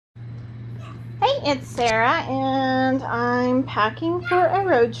it's Sarah and I'm packing for a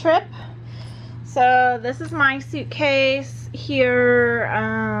road trip. So this is my suitcase. Here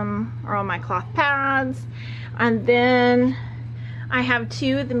are all my cloth pads, and then I have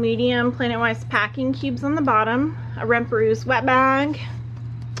two of the medium Planetwise packing cubes on the bottom, a Remperu's wet bag,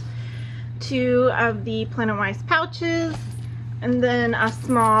 two of the Planetwise pouches, and then a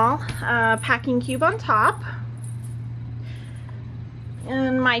small packing cube on top.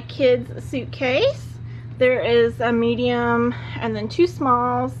 In my kids' suitcase, there is a medium and then two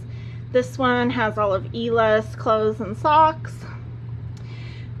smalls. This one has all of Ela's clothes and socks,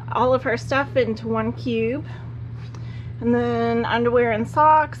 all of her stuff into one cube, and then underwear and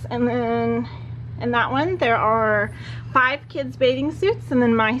socks. And then in that one there are 5 kids' bathing suits and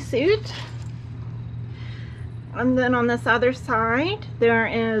then my suit. And then on this other side there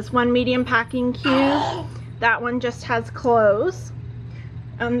is one medium packing cube. That one just has clothes.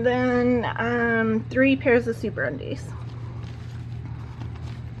 And then 3 pairs of super undies.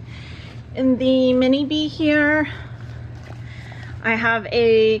 In the mini bee here, I have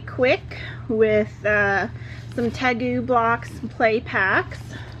a Quick with some Tegu blocks and play packs,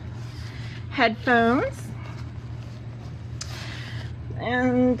 headphones,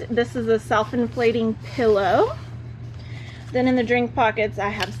 and this is a self-inflating pillow. Then in the drink pockets I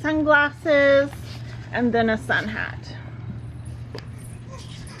have sunglasses and then a sun hat.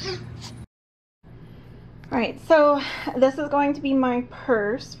 Alright, so this is going to be my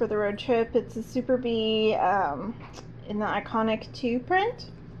purse for the road trip. It's a Super Bee in the iconic 2 print.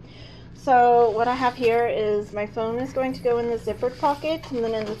 So what I have here is my phone is going to go in the zippered pocket, and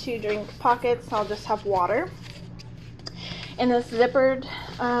then in the 2 drink pockets I'll just have water. In this zippered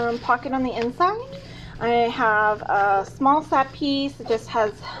pocket on the inside, I have a small sap piece. It just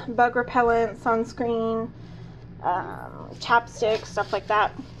has bug repellent, sunscreen, chapstick, stuff like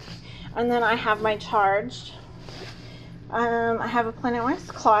that. And then I have my charged. I have a Planetwise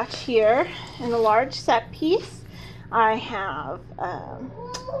clutch here in a large set piece. I have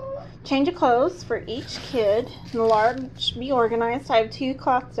change of clothes for each kid. In the large Be Organized, I have 2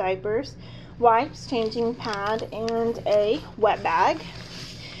 cloth diapers, wipes, changing pad, and a wet bag.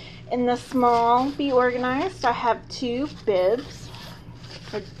 In the small Be Organized, I have 2 bibs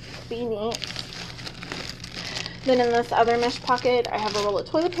or beanies. Then in this other mesh pocket, I have a roll of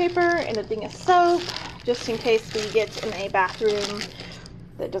toilet paper and a thing of soap, just in case we get in a bathroom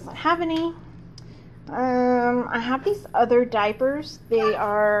that doesn't have any. I have these other diapers. They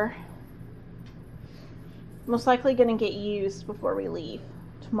are most likely going to get used before we leave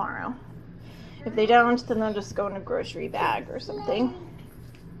tomorrow. If they don't, then they'll just go in a grocery bag or something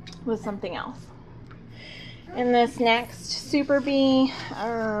with something else. In this next Super Bee,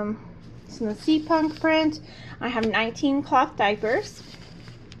 it's in the Sea Punk print. I have 19 cloth diapers.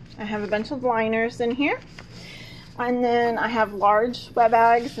 I have a bunch of liners in here. And then I have large wet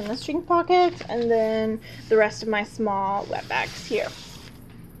bags in the string pocket, and then the rest of my small wet bags here.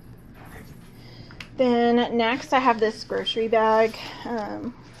 Then next I have this grocery bag.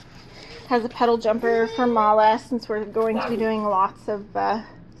 Has a pedal jumper for Mala since we're going to be doing lots of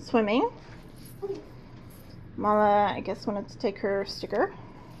swimming. Mala, I guess, wanted to take her sticker.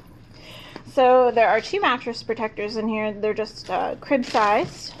 So there are 2 mattress protectors in here. They're just crib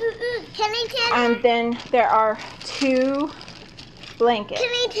sized. Can I tell him? And then there are 2 blankets. Can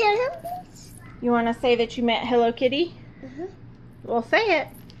I tell him this? You want to say that you meant Hello Kitty? Well, say it.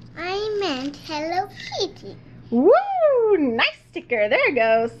 I meant Hello Kitty. Woo! Nice sticker. There it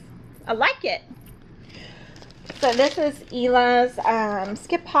goes. I like it. So this is Ela's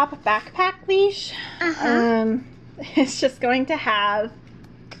Skip Hop backpack leash. It's just going to have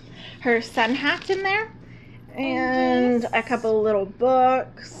her sun hat in there, and a couple little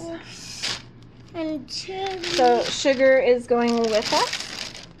books. And so Sugar is going with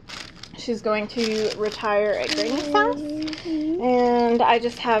us. She's going to retire at Granny's house. And I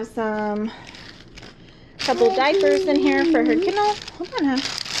just have some couple diapers in here for her kennel. Hold on, huh?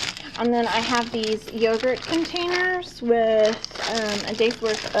 And then I have these yogurt containers with a day's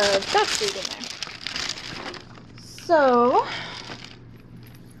worth of dog food in there. So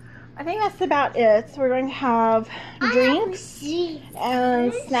I think that's about it. So we're going to have drinks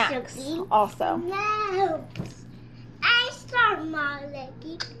and snacks also. No, I start my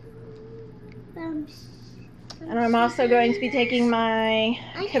leggy. And I'm also going to be taking my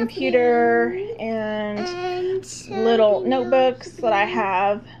computer and little notebooks that I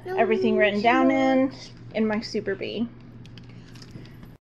have everything written down in my Super Bee.